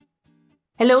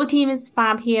Hello team, it's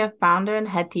Fab here, founder and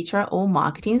head teacher at All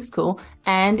Marketing School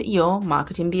and your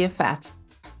marketing BFF.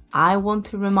 I want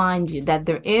to remind you that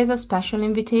there is a special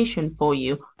invitation for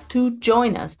you to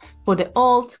join us for the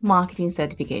Alt Marketing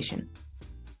Certification.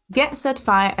 Get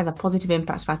certified as a positive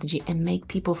impact strategy and make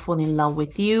people fall in love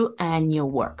with you and your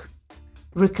work.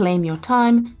 Reclaim your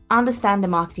time, understand the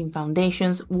marketing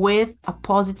foundations with a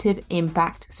positive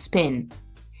impact spin.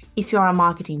 If you are a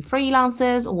marketing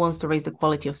freelancer who wants to raise the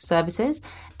quality of services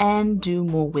and do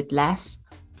more with less,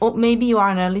 or maybe you are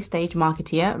an early stage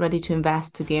marketeer ready to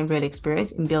invest to gain real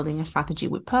experience in building a strategy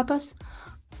with purpose,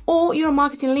 or you're a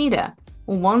marketing leader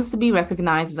who wants to be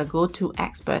recognized as a go-to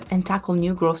expert and tackle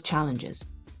new growth challenges.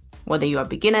 Whether you are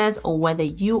beginners or whether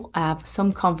you have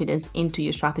some confidence into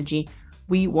your strategy,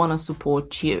 we want to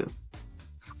support you.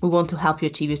 We want to help you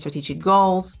achieve your strategic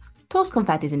goals, toss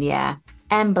confettis in the air,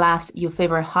 and blast your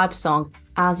favorite hype song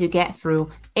as you get through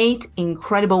 8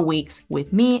 incredible weeks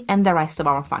with me and the rest of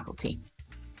our faculty.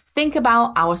 Think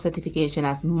about our certification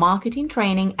as marketing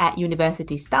training at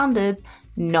university standards,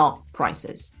 not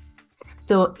prices.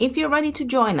 So if you're ready to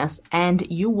join us and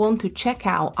you want to check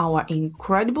out our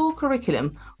incredible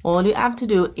curriculum, all you have to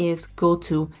do is go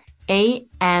to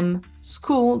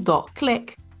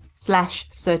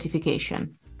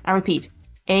amschool.click/certification. I repeat,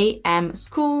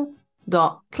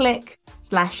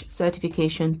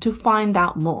 amschool.click/certification to find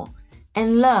out more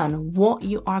and learn what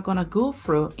you are going to go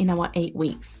through in our 8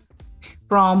 weeks.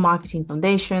 From marketing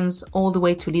foundations all the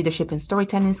way to leadership and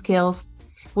storytelling skills,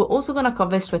 we're also going to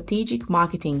cover strategic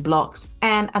marketing blocks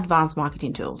and advanced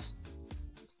marketing tools.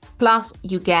 Plus,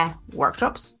 you get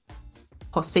workshops,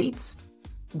 hot seats,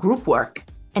 group work,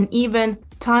 and even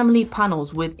timely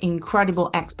panels with incredible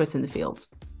experts in the field.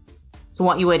 So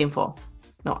what are you waiting for?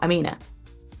 No, I mean it.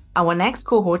 Our next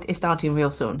cohort is starting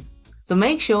real soon. So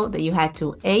make sure that you head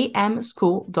to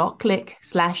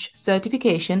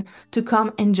amschool.click/certification to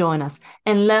come and join us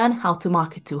and learn how to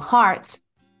market to hearts,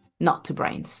 not to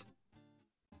brains.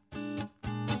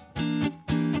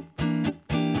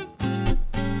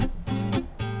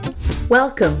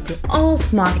 Welcome to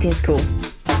Alt Marketing School.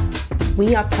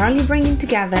 We are proudly bringing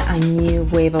together a new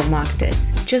wave of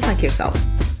marketers, just like yourself.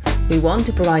 We want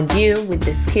to provide you with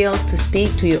the skills to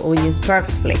speak to your audience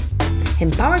purposefully,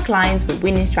 empower clients with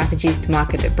winning strategies to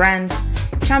market their brands,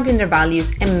 champion their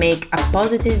values, and make a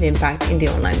positive impact in the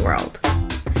online world.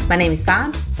 My name is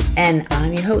Fab, and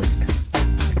I'm your host.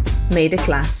 May the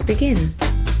class begin.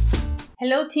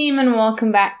 Hello team, and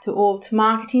welcome back to Alt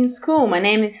Marketing School. My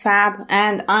name is Fab,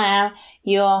 and I am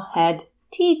your head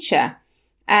teacher.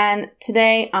 And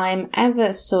today I'm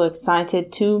ever so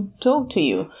excited to talk to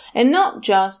you. And not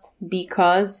just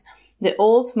because the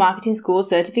Alt Marketing School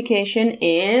certification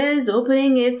is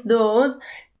opening its doors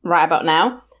right about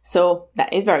now. So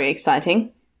that is very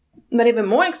exciting. But even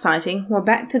more exciting, we're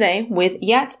back today with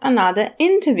yet another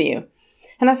interview.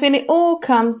 And I feel it all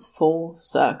comes full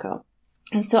circle.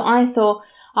 And so I thought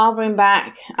I'll bring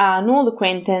back an old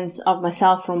acquaintance of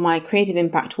myself from my creative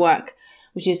impact work,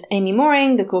 which is Amy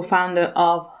Mooring, the co-founder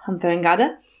of Hunther &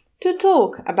 Gather, to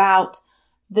talk about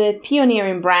the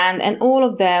pioneering brand and all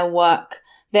of their work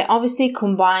that obviously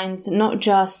combines not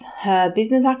just her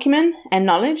business acumen and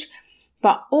knowledge,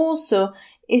 but also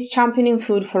is championing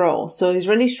food for all. So it's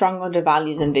really strong on the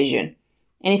values and vision.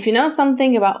 And if you know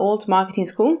something about Alt Marketing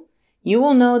School, you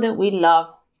will know that we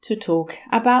love to talk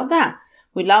about that.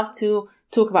 We love to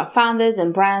talk about founders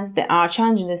and brands that are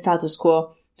challenging the status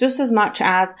quo just as much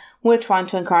as we're trying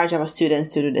to encourage our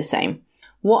students to do the same.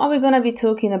 What are we going to be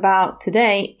talking about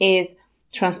today is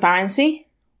transparency,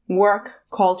 work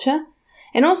culture,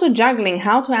 and also juggling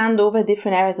how to hand over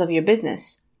different areas of your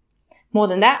business. More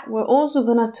than that, we're also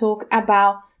going to talk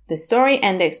about the story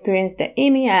and the experience that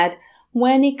Amy had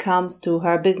when it comes to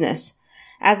her business.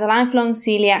 As a lifelong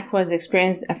celiac who has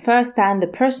experienced at first-hand the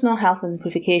personal health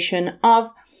amplification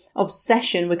of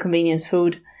obsession with convenience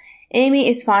food, Amy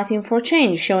is fighting for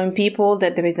change, showing people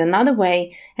that there is another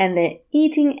way and that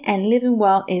eating and living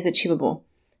well is achievable.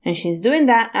 And she's doing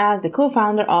that as the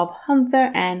co-founder of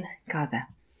Hunther & Gather.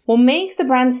 What makes the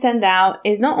brand stand out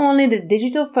is not only the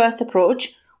digital-first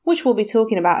approach, which we'll be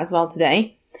talking about as well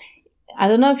today. I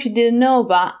don't know if you didn't know,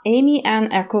 but Amy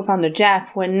and her co-founder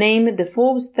Jeff were named the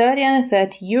Forbes 30 Under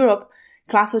 30 Europe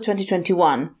Class of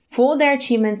 2021 for their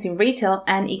achievements in retail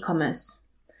and e-commerce,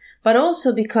 but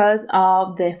also because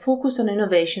of the focus on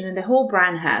innovation that the whole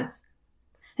brand has.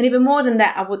 And even more than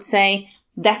that, I would say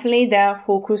definitely their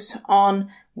focus on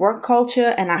work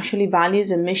culture and actually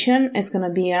values and mission is going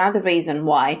to be another reason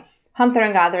why Hunther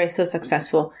 & Gather is so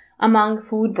successful among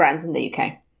food brands in the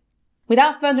UK.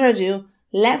 Without further ado,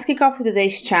 let's kick off with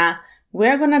today's chat.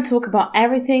 We're going to talk about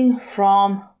everything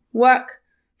from work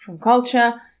from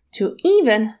culture to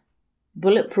even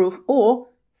bulletproof or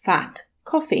fat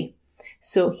coffee.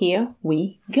 So here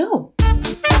we go.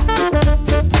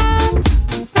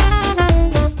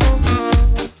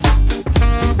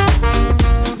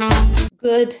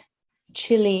 Good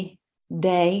chilly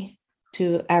day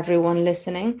to everyone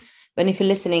listening. But if you're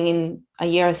listening in a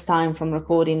year's time from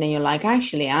recording, then you're like,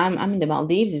 actually, I'm in the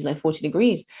Maldives, it's like 40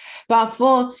 degrees. But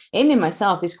for Amy and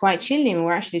myself, it's quite chilly. And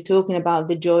we're actually talking about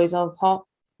the joys of hot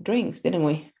drinks, didn't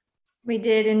we? We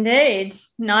did indeed.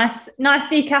 Nice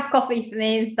decaf coffee for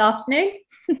me this afternoon.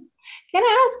 Can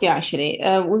I ask you, actually,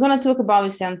 we're going to talk about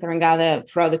obviously Anther and Gather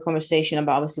throughout the conversation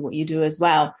about obviously what you do as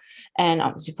well, and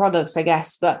obviously products, I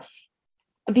guess. But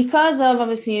because of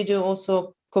obviously you do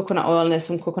also coconut oil, and there's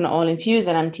some coconut oil infused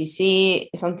and MCT,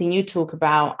 something you talk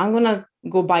about, I'm going to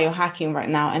go biohacking right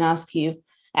now and ask you,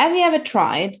 have you ever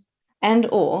tried and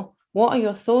or what are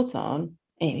your thoughts on,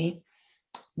 Amy,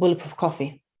 bulletproof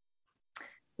coffee?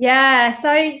 Yeah,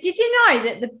 so did you know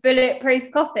that the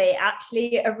bulletproof coffee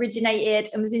actually originated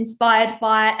and was inspired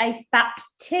by a fat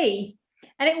tea?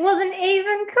 And it wasn't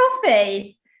even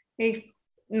coffee.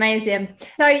 Amazing.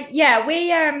 So yeah, we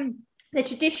the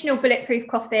traditional bulletproof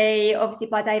coffee, obviously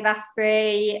by Dave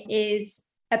Asprey, is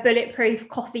a bulletproof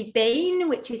coffee bean,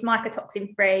 which is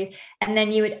mycotoxin free. And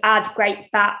then you would add great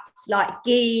fats like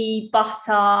ghee,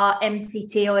 butter,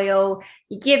 MCT oil.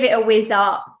 You give it a whiz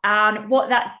up. And what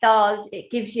that does, it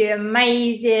gives you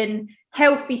amazing,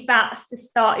 healthy fats to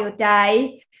start your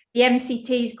day. The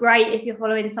MCT is great if you're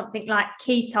following something like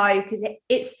keto, because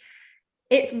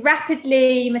it's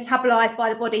rapidly metabolized by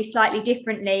the body slightly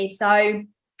differently. So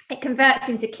it converts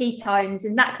into ketones,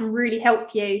 and that can really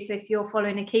help you. So if you're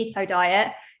following a keto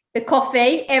diet, the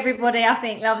coffee, everybody I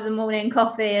think loves a morning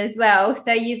coffee as well.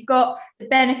 So you've got the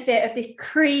benefit of this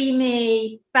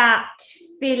creamy, fat,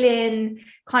 filling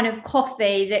kind of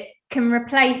coffee that can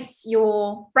replace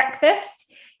your breakfast.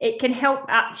 It can help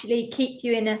actually keep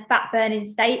you in a fat burning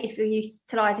state if you're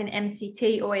utilizing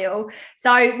MCT oil.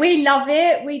 So we love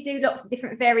it. We do lots of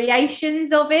different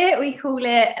variations of it. We call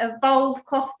it Evolve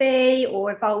Coffee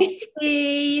or Evolve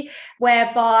Tea,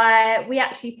 whereby we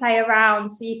actually play around.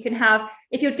 So you can have,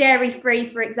 if you're dairy free,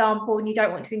 for example, and you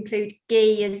don't want to include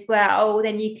ghee as well,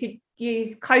 then you could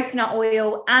use coconut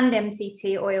oil and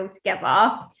MCT oil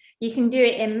together. You can do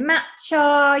it in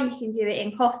matcha, you can do it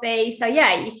in coffee. So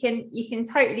yeah, you can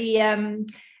totally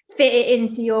fit it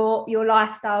into your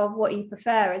lifestyle of what you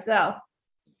prefer as well.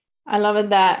 I love it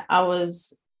that I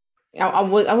was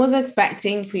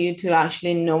expecting for you to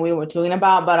actually know what we were talking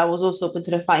about, but I was also open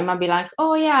to the fact you might be like,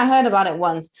 oh yeah, I heard about it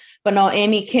once. But no,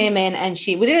 Amy came in and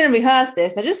we didn't rehearse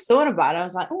this. I just thought about it. I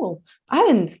was like, oh, I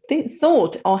haven't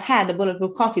thought or had a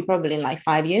bulletproof coffee probably in like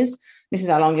 5 years. This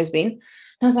is how long it's been. And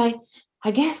I was like, I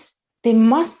guess they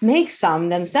must make some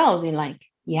themselves. And like,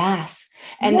 yes.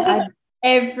 And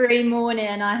every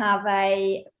morning I have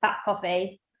a fat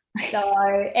coffee. So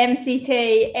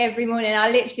MCT every morning.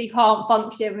 I literally can't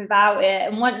function without it.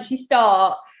 And once you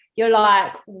start, you're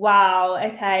like, wow,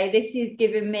 okay, this is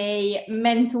giving me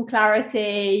mental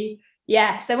clarity.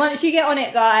 Yeah. So once you get on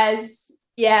it, guys,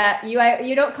 yeah,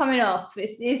 you're not coming off.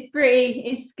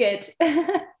 It's good.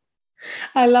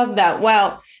 I love that.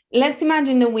 Well, let's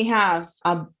imagine that we have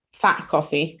a fat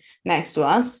coffee next to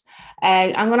us.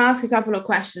 I'm going to ask a couple of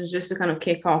questions just to kind of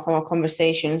kick off our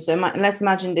conversation. So let's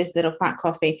imagine this little fat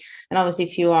coffee. And obviously,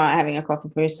 if you are having a coffee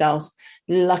for yourselves,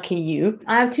 lucky you.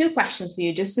 I have 2 questions for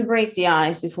you just to break the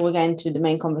ice before we get into the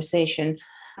main conversation.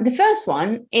 The first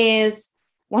one is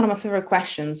one of my favorite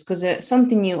questions because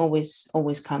something new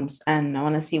always comes and I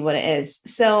want to see what it is.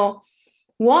 So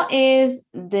what is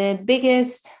the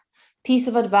biggest piece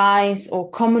of advice or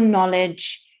common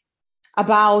knowledge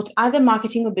about either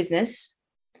marketing or business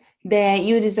that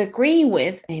you disagree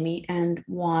with, Amy, and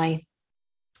why?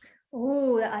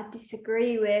 Oh, that I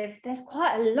disagree with. There's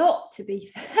quite a lot, to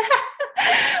be fair.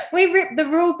 We ripped the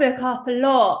rule book up a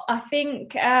lot. I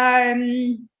think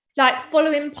like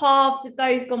following paths of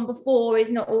those gone before is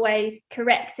not always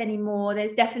correct anymore.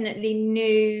 There's definitely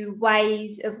new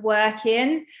ways of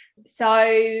working. So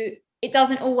it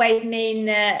doesn't always mean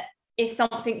that if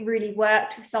something really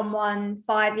worked for someone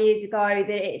 5 years ago, that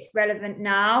it's relevant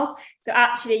now. So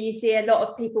actually you see a lot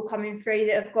of people coming through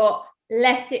that have got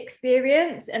less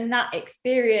experience, and that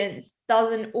experience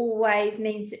doesn't always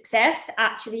mean success.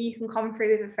 Actually, you can come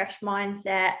through with a fresh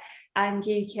mindset and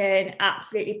you can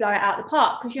absolutely blow it out of the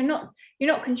park because you're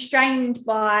not constrained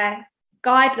by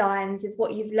guidelines of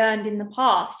what you've learned in the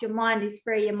past. Your mind is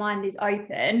free, your mind is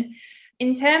open.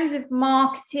 In terms of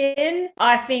marketing,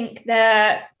 I think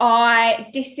that I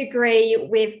disagree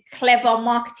with clever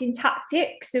marketing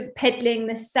tactics of peddling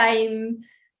the same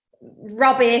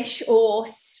rubbish or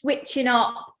switching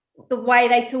up the way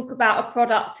they talk about a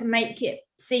product to make it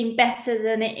seem better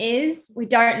than it is. We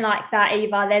don't like that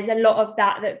either. There's a lot of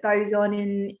that goes on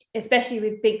in, especially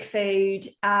with big food,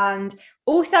 and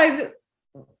also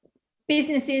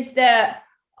businesses that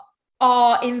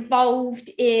are involved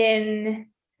in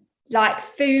like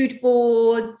food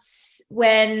boards,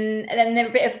 when then they're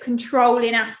a bit of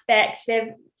controlling aspect.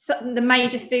 They've the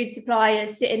major food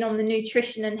suppliers sitting on the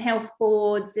nutrition and health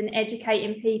boards and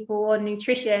educating people on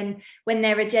nutrition when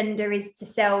their agenda is to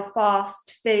sell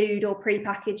fast food or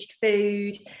prepackaged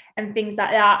food and things like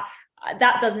that.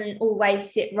 That doesn't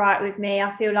always sit right with me.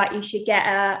 I feel like you should get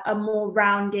a more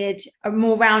rounded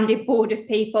board of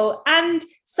people, and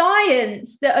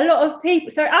science that a lot of people,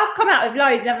 so I've come out with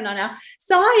loads, haven't I now?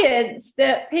 Science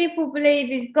that people believe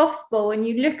is gospel, and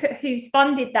you look at who's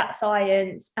funded that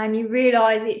science and you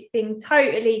realise it's been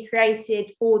totally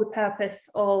created for the purpose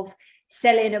of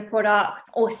selling a product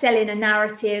or selling a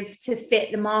narrative to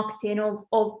fit the marketing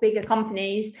of bigger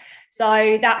companies.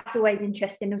 So that's always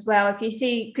interesting as well. If you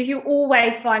see, because you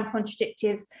always find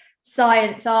contradictive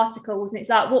science articles, and it's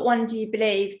like, what one do you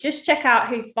believe? Just check out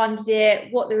who's funded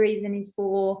it, what the reason is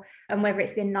for, and whether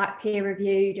it's been like peer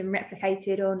reviewed and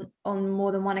replicated on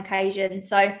more than one occasion.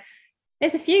 So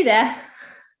there's a few there.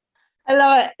 I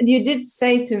love it. You did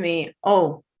say to me,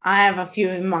 oh, I have a few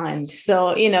in mind.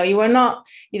 So, you were not,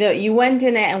 you went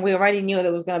in it and we already knew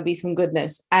there was going to be some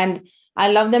goodness. And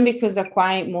I love them because they're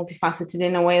quite multifaceted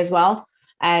in a way as well.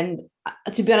 And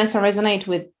to be honest, I resonate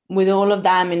with all of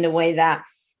them in the way that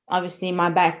obviously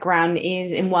my background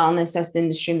is in wellness. That's the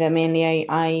industry that mainly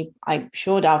I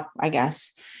showed up, I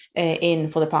guess, in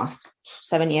for the past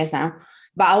 7 years now.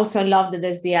 But I also love that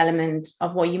there's the element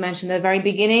of what you mentioned at the very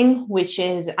beginning, which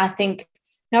is, I think,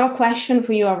 now a question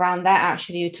for you around that.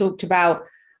 Actually, you talked about,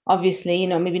 obviously,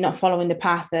 maybe not following the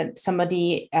path that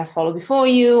somebody has followed before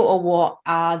you, or what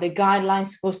are the guidelines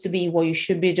supposed to be, what you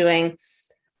should be doing.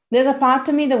 There's a part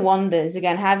of me that wonders,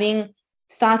 again,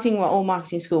 starting our own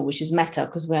marketing school, which is Meta,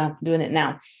 because we are doing it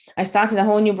now. I started a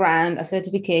whole new brand, a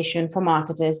certification for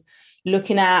marketers,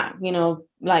 looking at,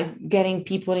 like getting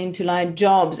people into like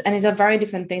jobs. And it's a very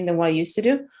different thing than what I used to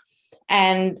do.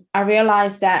 And I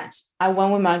realized that I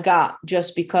went with my gut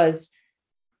just because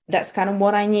that's kind of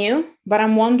what I knew. But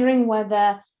I'm wondering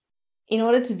whether in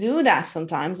order to do that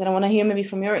sometimes, and I want to hear maybe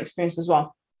from your experience as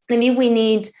well, maybe we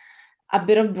need a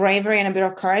bit of bravery and a bit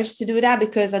of courage to do that,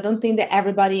 because I don't think that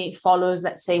everybody follows,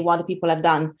 let's say, what the people have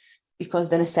done because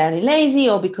they're necessarily lazy,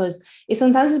 or because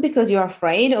sometimes it's because you're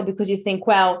afraid, or because you think,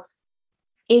 well,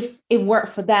 if it worked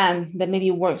for them, then maybe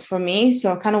it works for me.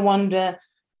 So I kind of wonder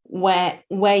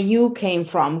where you came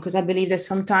from, because I believe that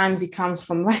sometimes it comes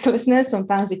from recklessness,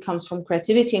 sometimes it comes from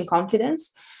creativity and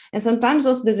confidence, and sometimes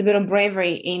also there's a bit of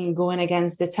bravery in going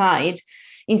against the tide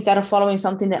instead of following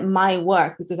something that might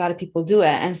work because other people do it,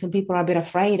 and some people are a bit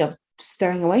afraid of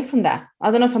steering away from that.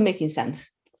 I don't know if I'm making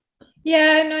sense.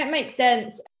 Yeah, no, it makes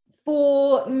sense.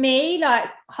 For me, like,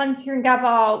 Hunter and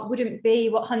Gather wouldn't be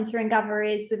what Hunter and Gather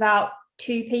is without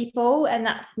two people, and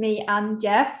that's me and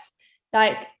Jeff.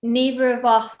 Like, neither of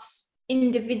us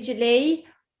individually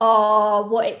are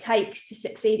what it takes to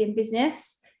succeed in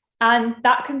business. And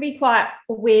that can be quite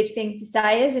a weird thing to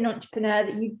say as an entrepreneur,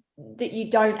 that you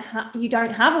don't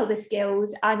have all the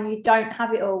skills and you don't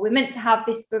have it all. We're meant to have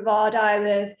this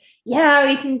bravado of, yeah,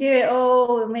 we can do it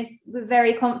all, and we're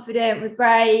very confident, we're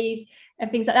brave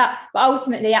and things like that. But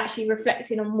ultimately, actually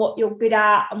reflecting on what you're good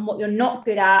at and what you're not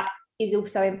good at is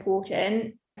also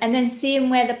important. And then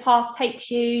seeing where the path takes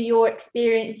you, your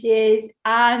experiences,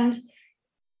 and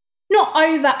not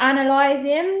over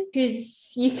analyzing,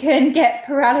 because you can get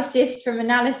paralysis from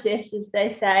analysis, as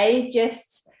they say.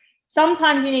 Just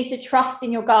sometimes you need to trust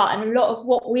in your gut. And a lot of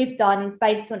what we've done is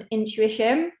based on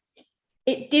intuition.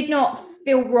 It did not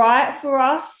feel right for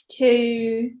us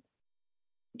to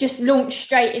just launch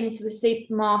straight into a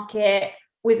supermarket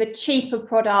with a cheaper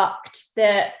product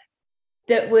that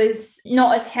was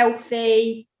not as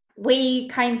healthy. We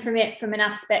came from an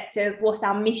aspect of, what's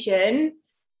our mission?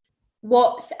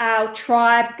 What's our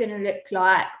tribe going to look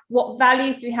like? What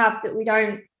values do we have that we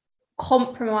don't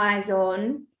compromise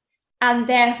on? And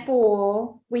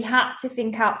therefore, we had to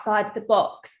think outside the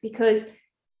box, because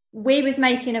we was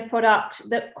making a product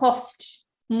that cost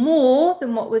more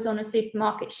than what was on a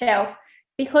supermarket shelf,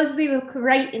 because we were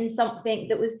creating something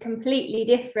that was completely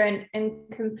different and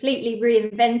completely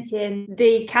reinventing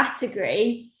the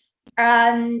category.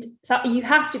 And so you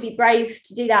have to be brave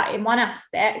to do that in one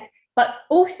aspect, but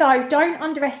also don't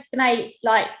underestimate,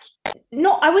 I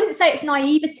wouldn't say it's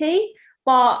naivety,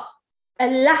 but a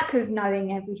lack of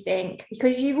knowing everything,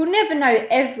 because you will never know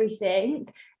everything.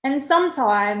 And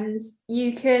sometimes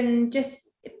you can just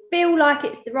feel like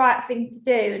it's the right thing to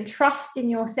do and trust in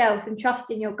yourself and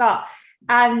trust in your gut,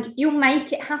 and you'll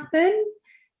make it happen.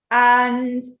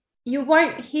 And you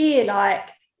won't hear, like,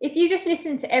 if you just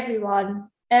listen to everyone,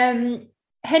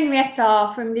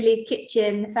 Henrietta from Lily's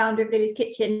Kitchen, the founder of Lily's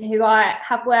Kitchen, who I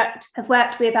have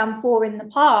worked with and for in the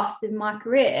past in my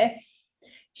career,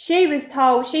 she was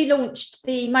told, she launched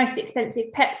the most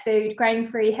expensive pet food,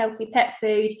 grain-free, healthy pet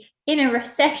food in a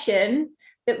recession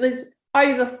that was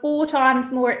over 4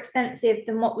 times more expensive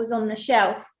than what was on the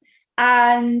shelf.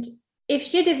 And if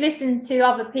she'd have listened to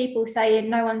other people saying,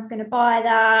 no one's going to buy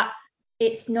that,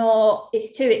 it's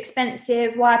too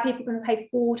expensive, why are people going to pay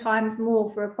 4 times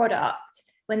more for a product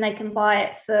when they can buy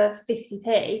it for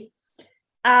 50p?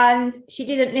 And she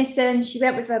didn't listen. She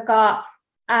went with her gut.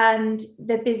 And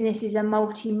the business is a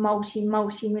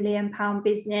multi-million pound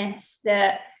business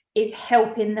that is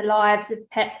helping the lives of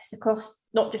pets across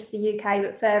not just the UK,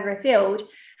 but further afield.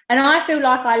 And I feel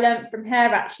like I learned from her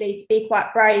actually to be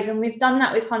quite brave. And we've done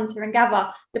that with Hunter and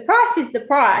Gather. The price is the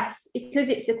price because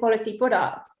it's a quality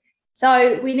product.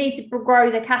 So we need to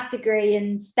grow the category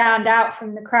and stand out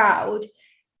from the crowd.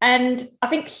 And I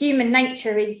think human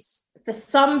nature is, for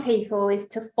some people, is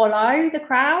to follow the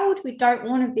crowd. We don't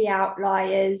want to be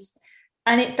outliers.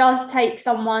 And it does take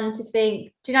someone to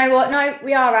think, do you know what? No,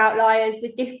 we are outliers.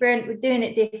 We're different. We're doing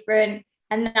it different.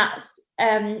 And that's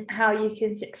how you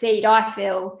can succeed, I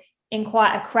feel, in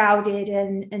quite a crowded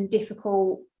and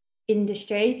difficult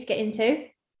industry to get into.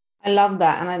 I love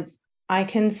that. And I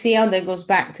can see how that goes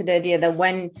back to the idea that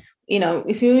when,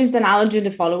 if you use the analogy of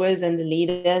the followers and the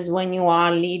leaders, when you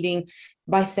are leading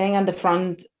by staying at the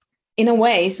front, in a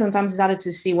way, sometimes it's harder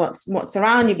to see what's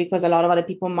around you because a lot of other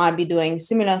people might be doing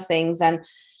similar things. And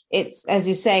it's, as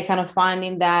you say, kind of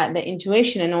finding that the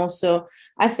intuition. And also,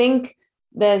 I think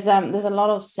there's a lot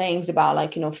of sayings about,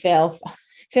 like, fail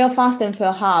fast and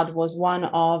fail hard was one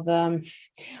of the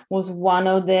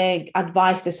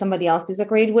advice that somebody else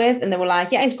disagreed with. And they were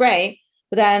like, yeah, it's great.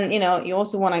 But then, you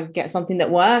also want to get something that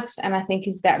works. And I think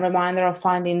it's that reminder of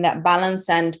finding that balance.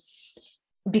 And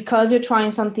because you're trying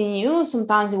something new,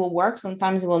 sometimes it will work,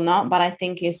 sometimes it will not. But I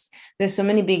think there's so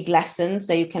many big lessons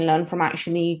that you can learn from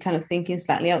actually kind of thinking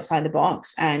slightly outside the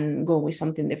box and go with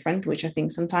something different, which I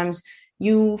think sometimes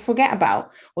you forget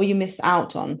about or you miss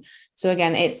out on. So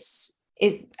again, it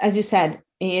as you said,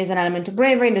 it is an element of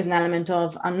bravery. There's an element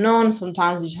of unknown.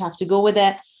 Sometimes you just have to go with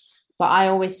it. But I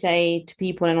always say to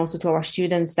people and also to our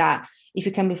students that if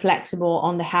you can be flexible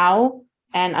on the how,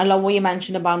 and I love what you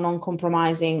mentioned about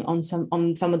non-compromising on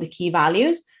some of the key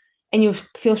values, and you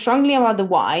feel strongly about the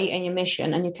why and your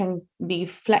mission, and you can be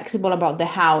flexible about the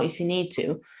how if you need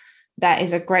to, that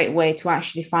is a great way to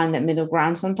actually find that middle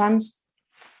ground sometimes.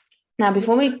 Now,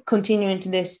 before we continue into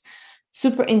this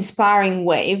super inspiring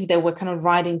wave that we're kind of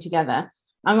riding together,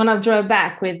 I'm going to draw it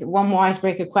back with one more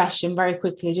icebreaker question very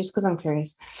quickly, just because I'm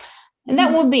curious. And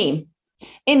that would be,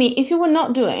 Amy, if you were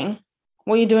not doing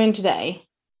what you're doing today,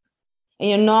 and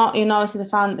you're not obviously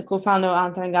the co-founder of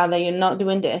Hunter and Gather, you're not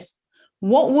doing this,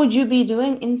 what would you be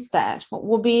doing instead? What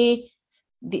would be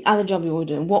the other job you were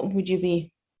doing? What would you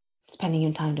be spending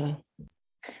your time doing?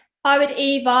 I would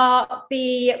either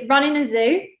be running a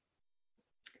zoo,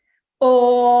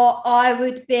 or I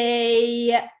would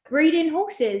be breeding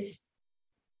horses,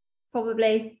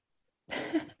 probably.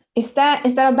 Is that a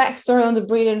backstory on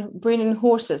the breeding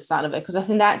horses side of it? Because I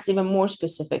think that's even more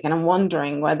specific, and I'm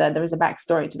wondering whether there is a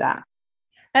backstory to that.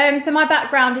 So my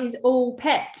background is all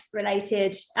pet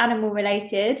related, animal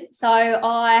related. So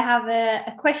I have a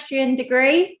equestrian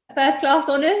degree, first class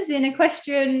honours in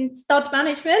equestrian stud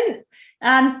management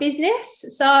and business.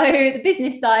 So the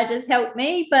business side has helped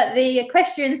me, but the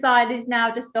equestrian side is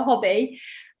now just a hobby.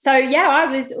 So yeah, I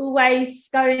was always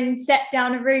going set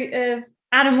down a route of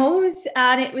animals,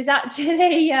 and it was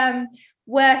actually I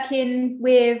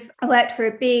worked for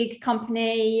a big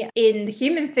company in the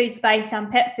human food space and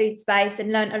pet food space,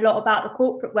 and learned a lot about the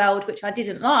corporate world, which I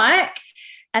didn't like.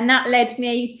 And that led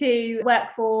me to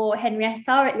work for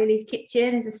Henrietta at Lily's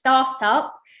Kitchen as a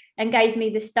startup, and gave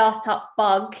me the startup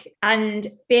bug. And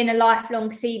being a lifelong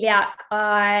celiac,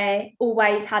 I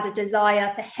always had a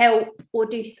desire to help or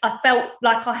do. I felt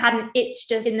like I had an itch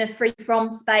just in the free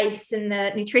from space and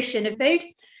the nutrition of food.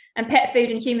 And pet food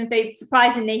and human food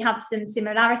surprisingly have some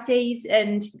similarities.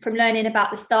 And from learning about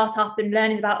the startup and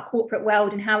learning about the corporate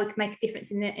world and how we can make a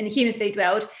difference in the human food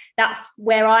world, that's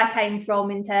where I came from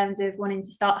in terms of wanting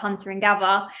to start Hunter and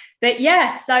Gather. But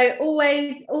yeah, so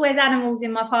always animals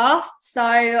in my past. So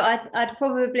I'd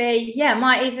probably,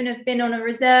 might even have been on a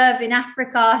reserve in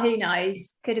Africa. Who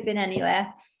knows? Could have been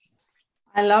anywhere.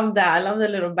 I love that. I love the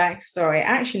little backstory.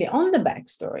 Actually, on the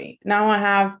backstory, now I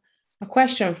have a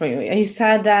question for you. You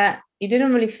said that you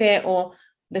didn't really fit, or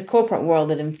the corporate world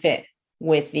didn't fit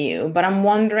with you. But I'm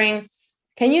wondering,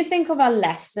 can you think of a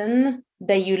lesson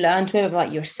that you learned maybe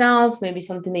about yourself, maybe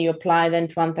something that you apply then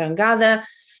to Hunter and Gather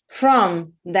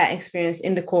from that experience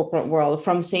in the corporate world,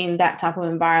 from seeing that type of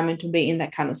environment to be in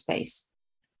that kind of space?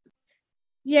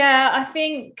 Yeah, I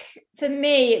think for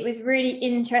me, it was really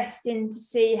interesting to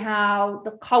see how the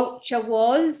culture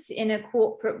was in a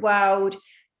corporate world,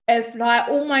 of like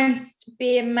almost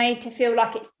being made to feel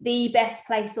like it's the best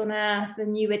place on earth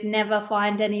and you would never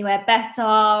find anywhere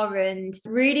better, and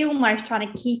really almost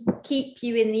trying to keep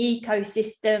you in the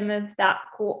ecosystem of that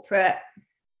corporate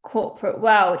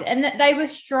world, and that they were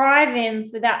striving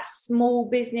for that small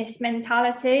business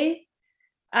mentality.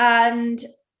 And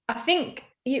I think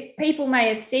people may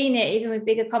have seen it even with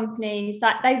bigger companies,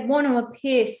 that they want to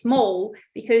appear small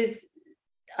because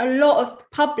a lot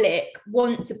of public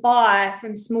want to buy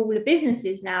from smaller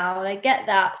businesses now. They get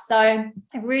that. So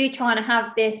they're really trying to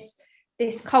have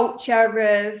this culture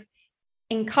of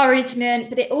encouragement,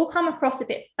 but it all come across a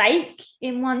bit fake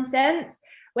in one sense.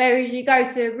 Whereas you go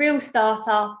to a real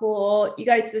startup or you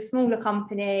go to a smaller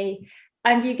company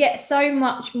and you get so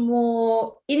much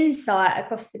more insight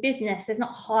across the business. There's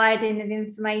not hiding of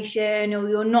information, or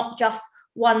you're not just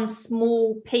one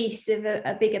small piece of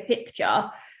a bigger picture.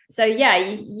 So yeah,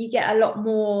 you get a lot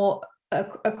more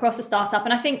across a startup.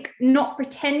 And I think not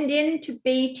pretending to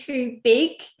be too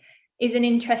big is an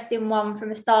interesting one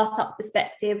from a startup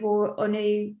perspective, or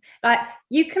new, like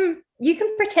you can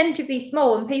pretend to be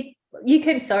small, and you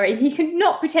can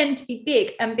not pretend to be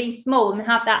big and be small and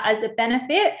have that as a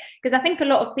benefit. Because I think a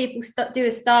lot of people do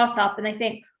a startup and they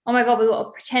think, oh my God, we've got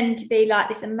to pretend to be like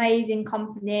this amazing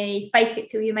company, fake it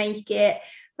till you make it.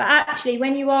 But actually,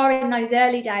 when you are in those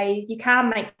early days, you can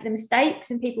make the mistakes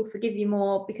and people forgive you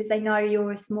more because they know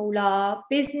you're a smaller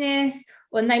business,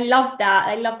 and they love that.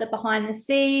 They love the behind the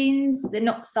scenes, the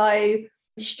not so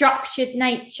structured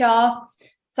nature.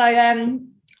 So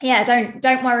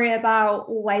don't worry about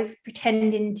always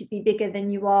pretending to be bigger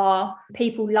than you are.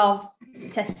 People love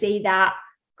to see that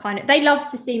they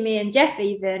love to see me and Jeff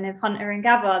even of Hunter and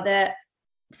Gather, that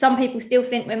some people still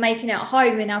think we're making it at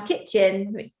home in our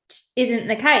kitchen, which isn't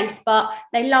the case, but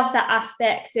they love that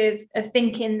aspect of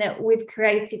thinking that we've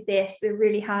created this, we're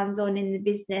really hands-on in the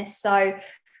business. So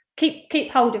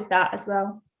keep hold of that as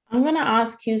well. I'm going to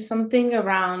ask you something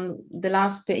around the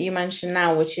last bit you mentioned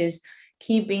now, which is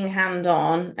keep being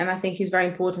hands-on. And I think it's very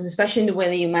important, especially in the way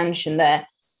that you mentioned there.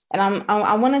 And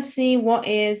I want to see what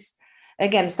is,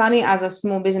 again, starting as a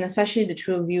small business, especially the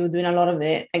two of you doing a lot of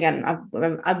it. Again,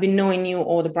 I've been knowing you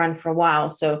or the brand for a while,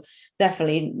 so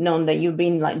definitely known that you've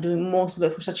been like doing most of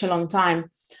it for such a long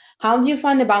time. How do you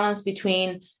find the balance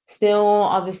between still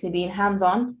obviously being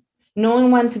hands-on,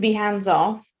 knowing when to be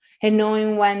hands-off, and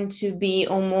knowing when to be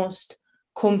almost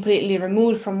completely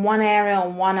removed from one area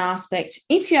or one aspect?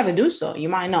 If you ever do so, you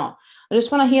might not. I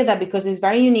just want to hear that because it's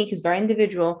very unique, it's very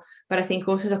individual, but I think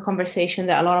also it's a conversation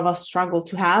that a lot of us struggle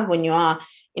to have when you are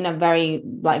in a very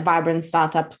like vibrant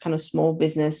startup kind of small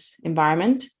business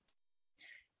environment.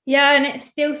 Yeah, and it's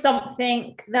still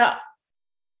something that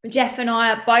Jeff and I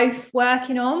are both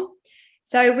working on.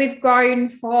 So we've grown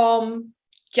from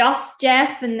just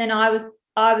Jeff, and then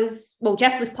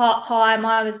Jeff was part-time,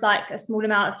 I was like a small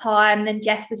amount of time, then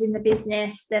Jeff was in the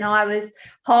business, then I was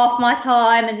half my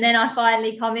time, and then I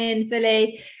finally come in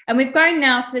fully. And we've grown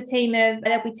now to a team of,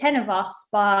 there'll be 10 of us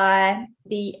by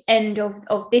the end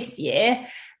of this year.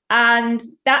 And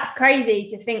that's crazy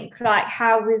to think like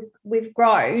how we've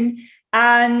grown.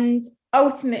 And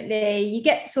ultimately you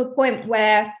get to a point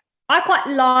where I quite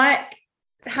like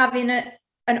having an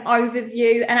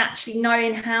overview and actually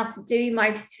knowing how to do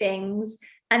most things,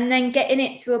 and then getting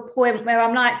it to a point where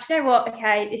I'm like, you know what,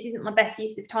 okay, this isn't my best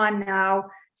use of time now.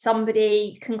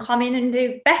 Somebody can come in and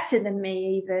do better than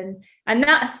me even. And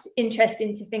that's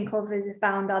interesting to think of as a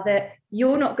founder, that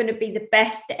you're not going to be the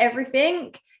best at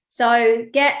everything. So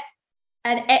get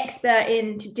an expert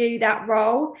in to do that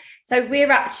role. So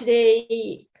we're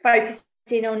actually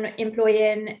focusing on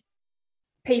employing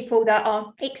people that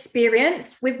are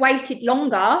experienced. We've waited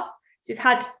longer So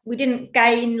we didn't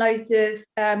gain loads of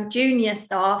junior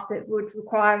staff that would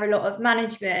require a lot of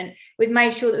management. We've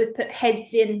made sure that we've put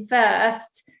heads in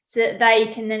first so that they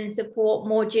can then support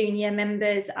more junior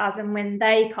members as and when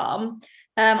they come.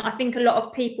 I think a lot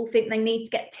of people think they need to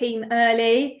get team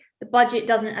early. The budget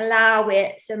doesn't allow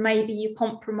it. So maybe you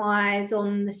compromise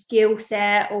on the skill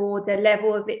set or the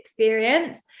level of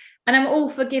experience. And I'm all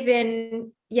for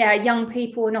giving, young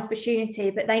people an opportunity,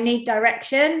 but they need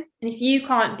direction. And if you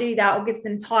can't do that or give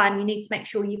them time, you need to make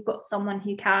sure you've got someone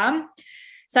who can.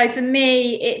 So for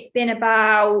me, it's been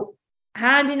about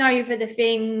handing over the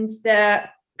things that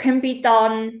can be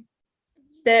done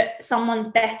that someone's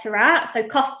better at. So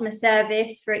customer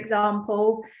service, for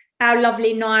example, our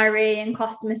lovely Nairi in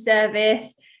customer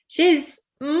service, she's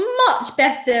much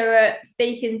better at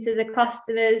speaking to the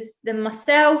customers than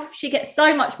myself. She gets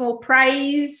so much more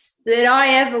praise than I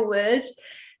ever would.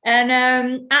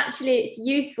 And actually, it's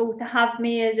useful to have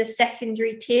me as a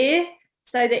secondary tier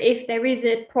so that if there is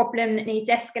a problem that needs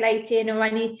escalating or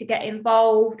I need to get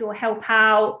involved or help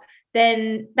out,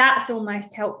 then that's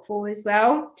almost helpful as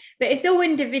well. But it's all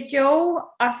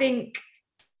individual. I think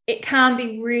it can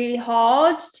be really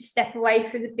hard to step away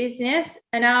from the business.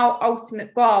 And our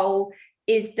ultimate goal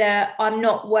is that I'm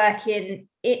not working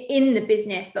in the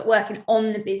business, but working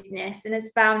on the business. And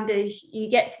as founders, you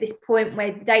get to this point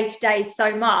where the day-to-day is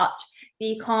so much that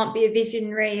you can't be a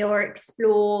visionary or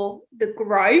explore the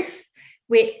growth,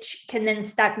 which can then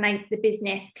stagnate the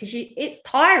business because it's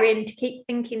tiring to keep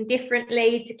thinking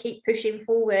differently, to keep pushing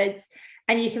forwards.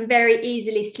 And you can very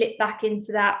easily slip back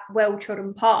into that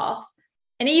well-trodden path.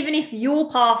 And even if your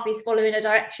path is following a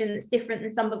direction that's different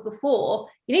than some of before,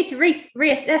 you need to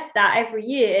reassess that every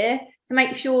year to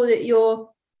make sure that you're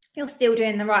still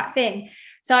doing the right thing.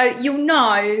 So you'll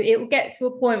know it will get to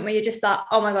a point where you're just like,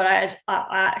 oh my God, I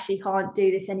actually can't do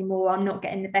this anymore. I'm not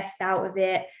getting the best out of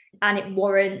it. And it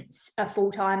warrants a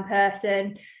full-time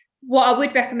person. What I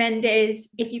would recommend is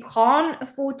if you can't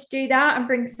afford to do that and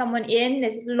bring someone in,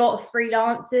 there's a lot of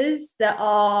freelancers that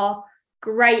are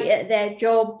great at their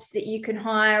jobs that you can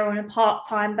hire on a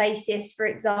part-time basis, for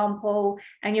example,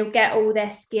 and you'll get all their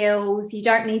skills. You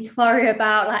don't need to worry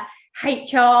about like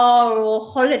HR or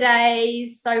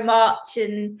holidays so much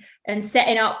and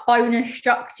setting up bonus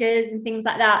structures and things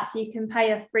like that. So you can pay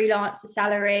a freelancer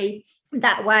salary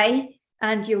that way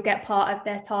and you'll get part of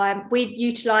their time. We'd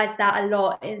utilize that a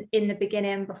lot in the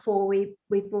beginning before we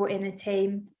brought in a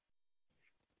team.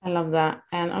 I love that.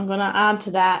 And I'm going to add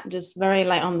to that, just very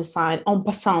like on the side, en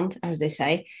passant, as they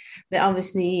say, that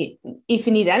obviously, if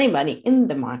you need anybody in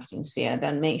the marketing sphere,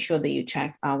 then make sure that you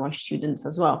check our students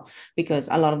as well, because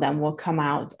a lot of them will come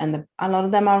out and a lot of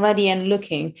them are ready and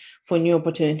looking for new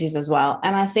opportunities as well.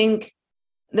 And I think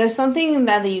there's something in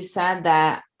that you said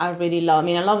that I really love. I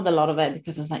mean, I loved a lot of it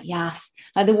because I was like, yes,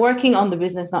 like the working on the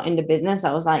business, not in the business.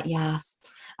 I was like, yes.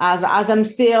 As I'm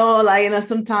still like,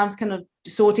 sometimes kind of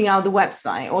sorting out the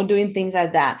website or doing things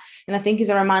like that. And I think it's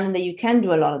a reminder that you can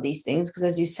do a lot of these things because,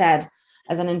 as you said,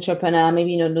 as an entrepreneur,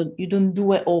 maybe, you don't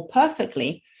do it all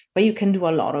perfectly, but you can do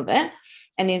a lot of it.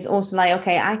 And it's also like,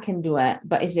 okay, I can do it,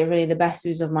 but is it really the best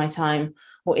use of my time?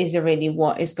 Or is it really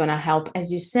what is going to help,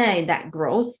 as you say, that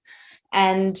growth?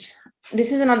 And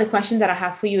this is another question that I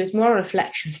have for you. It's more a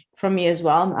reflection from me as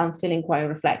well. I'm feeling quite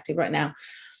reflective right now.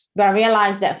 But I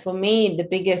realized that for me, the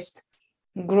biggest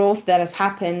growth that has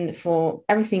happened for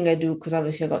everything I do, because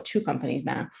obviously I've got 2 companies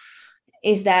now,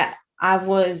 is that I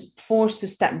was forced to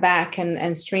step back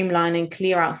and streamline and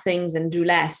clear out things and do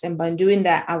less. And by doing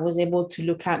that, I was able to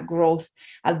look at growth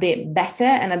a bit better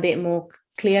and a bit more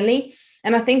clearly.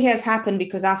 And I think it has happened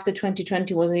because after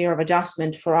 2020 was a year of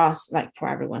adjustment for us, like for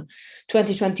everyone.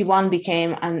 2021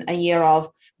 became a year of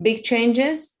big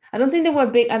changes. I don't think they were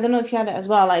big. I don't know if you had it as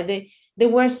well. Like they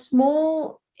were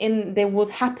small and they would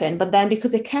happen, but then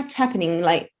because they kept happening,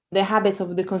 like the habits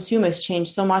of the consumers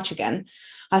changed so much again.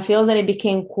 I feel that it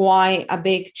became quite a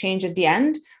big change at the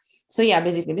end. So yeah,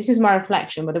 basically this is my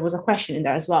reflection, but there was a question in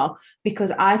there as well,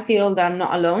 because I feel that I'm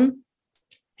not alone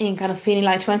in kind of feeling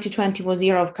like 2020 was a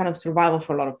year of kind of survival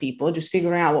for a lot of people, just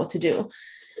figuring out what to do.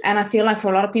 And I feel like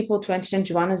for a lot of people,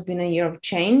 2021 has been a year of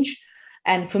change.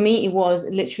 And for me, it was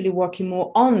literally working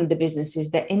more on the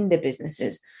businesses than in the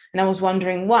businesses. And I was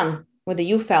wondering, one, whether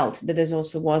you felt that there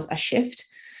also was a shift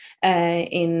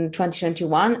in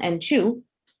 2021, and 2,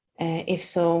 if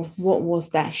so, what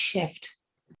was that shift?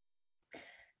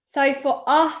 So for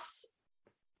us,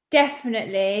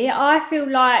 definitely, I feel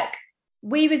like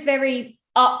we was very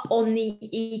up on the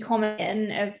e-commerce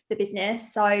of the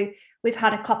business. So we've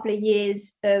had a couple of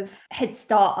years of head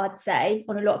start, I'd say,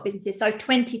 on a lot of businesses. So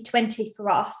 2020 for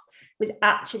us was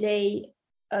actually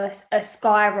a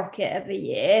skyrocket of a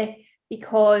year.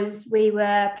 because we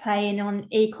were playing on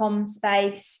e-com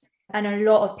space, and a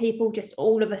lot of people just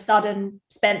all of a sudden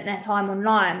spent their time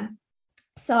online.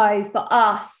 So for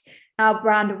us, our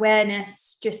brand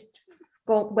awareness just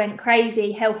went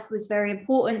crazy. Health was very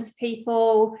important to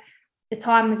people. The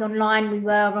time was online, we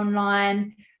were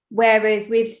online. Whereas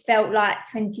we've felt like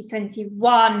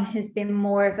 2021 has been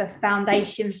more of a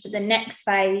foundation for the next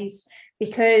phase,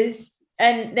 because,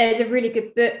 and there's a really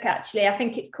good book actually, I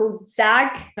think it's called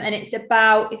Zag, and it's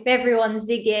about if everyone's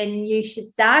zigging, you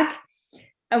should zag.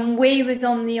 And we was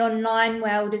on the online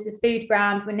world as a food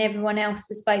brand when everyone else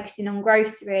was focusing on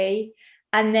grocery.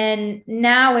 And then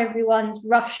now everyone's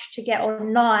rushed to get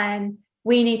online.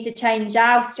 We need to change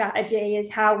our strategy as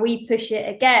how we push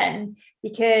it again,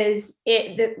 because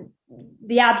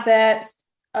the adverts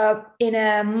are in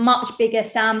a much bigger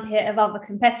sandpit of other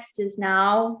competitors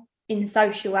now in the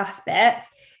social aspect.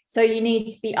 So you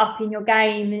need to be up in your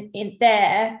game in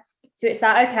there. So it's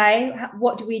like, okay,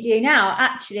 what do we do now?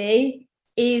 Actually,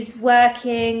 is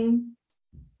working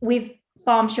with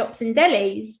farm shops and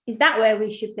delis. Is that where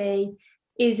we should be?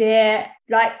 Is it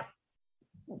like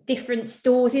different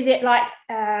stores? Is it like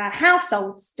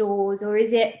household stores, or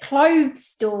is it clothes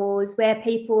stores where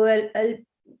people are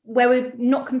where we're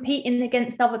not competing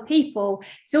against other people?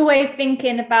 It's always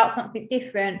thinking about something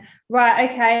different. Right,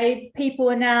 okay,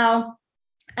 people are now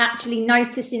actually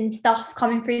noticing stuff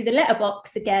coming through the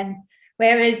letterbox again,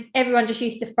 whereas everyone just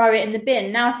used to throw it in the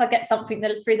bin. Now if I get something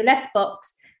through the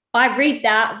letterbox, I read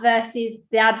that versus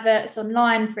the adverts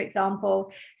online, for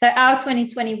example. So our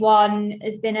 2021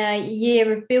 has been a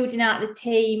year of building out the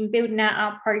team, building out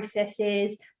our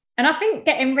processes, and I think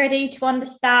getting ready to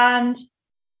understand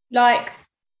like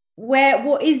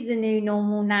what is the new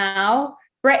normal now.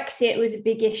 Brexit was a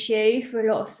big issue for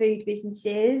a lot of food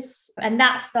businesses, and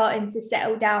that's starting to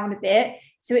settle down a bit.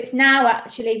 So it's now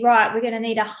actually, right, we're going to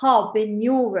need a hub in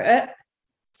Europe.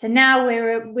 So now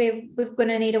we're going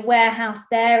to need a warehouse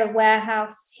there, a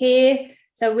warehouse here.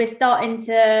 So we're starting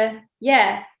to,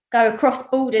 go across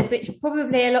borders, which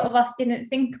probably a lot of us didn't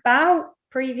think about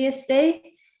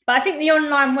previously. But I think the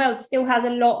online world still has a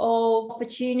lot of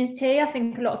opportunity. I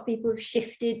think a lot of people have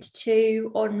shifted to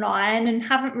online and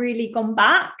haven't really gone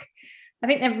back. I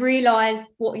think they've realised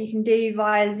what you can do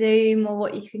via Zoom or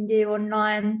what you can do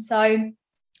online. So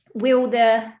will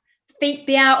the feet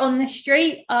be out on the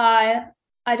street? I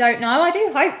don't know. I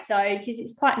do hope so, because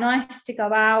it's quite nice to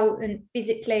go out and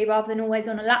physically rather than always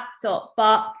on a laptop.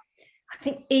 But I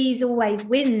think ease always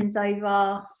wins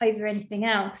over anything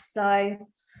else. So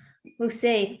we'll see.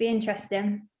 It'll be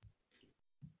interesting.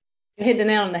 You hit the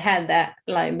nail on the head that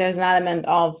like there's an element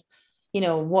of,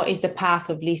 what is the path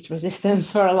of least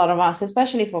resistance for a lot of us,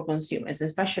 especially for consumers,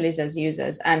 especially as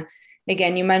users. And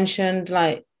again, you mentioned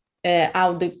like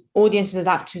how the audiences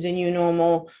adapt to the new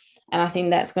normal. And I think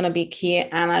that's going to be key.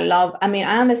 And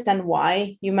I understand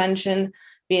why you mentioned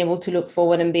being able to look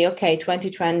forward and be, okay,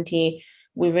 2020,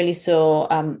 we really saw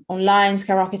online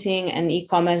skyrocketing and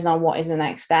e-commerce. Now, what is the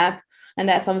next step? And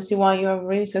that's obviously why you're a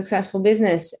really successful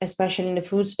business, especially in the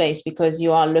food space, because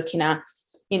you are looking at,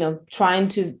 trying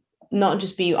to not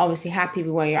just be obviously happy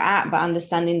with where you're at, but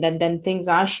understanding that then things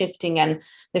are shifting and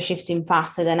they're shifting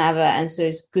faster than ever. And so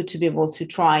it's good to be able to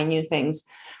try new things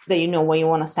so that you know where you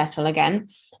want to settle again.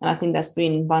 And I think that's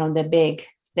been one of the big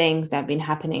things that have been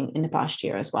happening in the past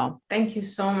year as well. Thank you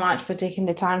so much for taking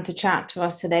the time to chat to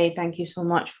us today. Thank you so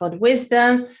much for the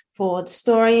wisdom, for the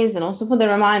stories, and also for the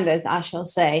reminders, I shall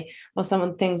say, of some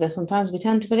of the things that sometimes we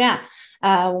tend to forget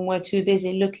when we're too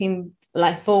busy looking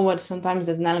like forward. Sometimes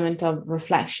there's an element of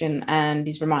reflection, and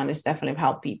these reminders definitely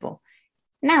help people.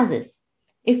 Now this,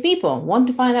 if people want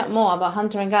to find out more about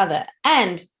Hunter and Gather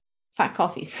and Fat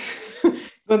Coffees,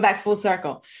 going back full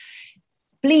circle,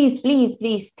 please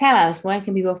tell us, where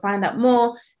can people find out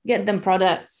more, get them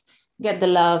products, get the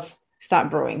love,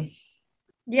 start brewing?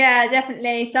 Yeah,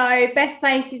 definitely. So best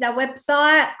place is our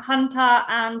website,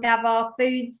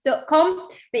 hunterandgatherfoods.com.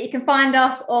 But you can find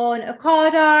us on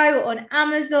Ocado, on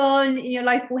Amazon, in your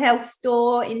local health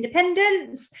store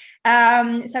independents.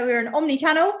 So we're an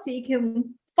omni-channel, so you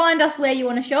can find us where you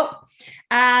want to shop.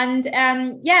 And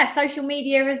social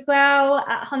media as well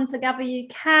at Hunter Gather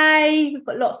UK. We've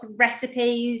got lots of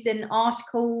recipes and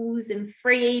articles and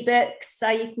free ebooks, so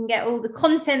you can get all the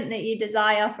content that you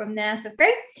desire from there for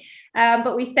free.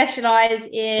 But we specialise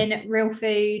in real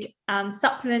food and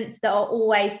supplements that are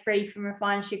always free from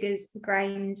refined sugars,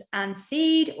 grains and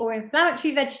seed or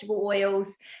inflammatory vegetable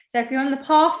oils. So if you're on the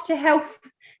path to health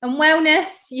and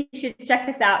wellness, you should check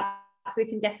us out, so we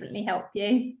can definitely help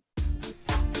you.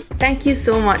 Thank you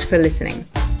so much for listening.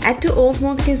 Head to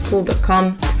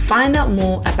altmarketingschool.com to find out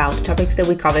more about the topics that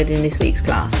we covered in this week's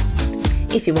class.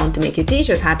 if you want to make your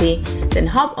teachers happy, then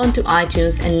hop onto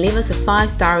iTunes and leave us a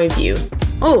 5-star review.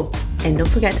 Oh, and don't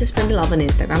forget to spread the love on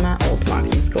Instagram at Alt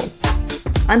Marketing School.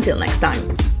 Until next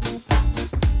time.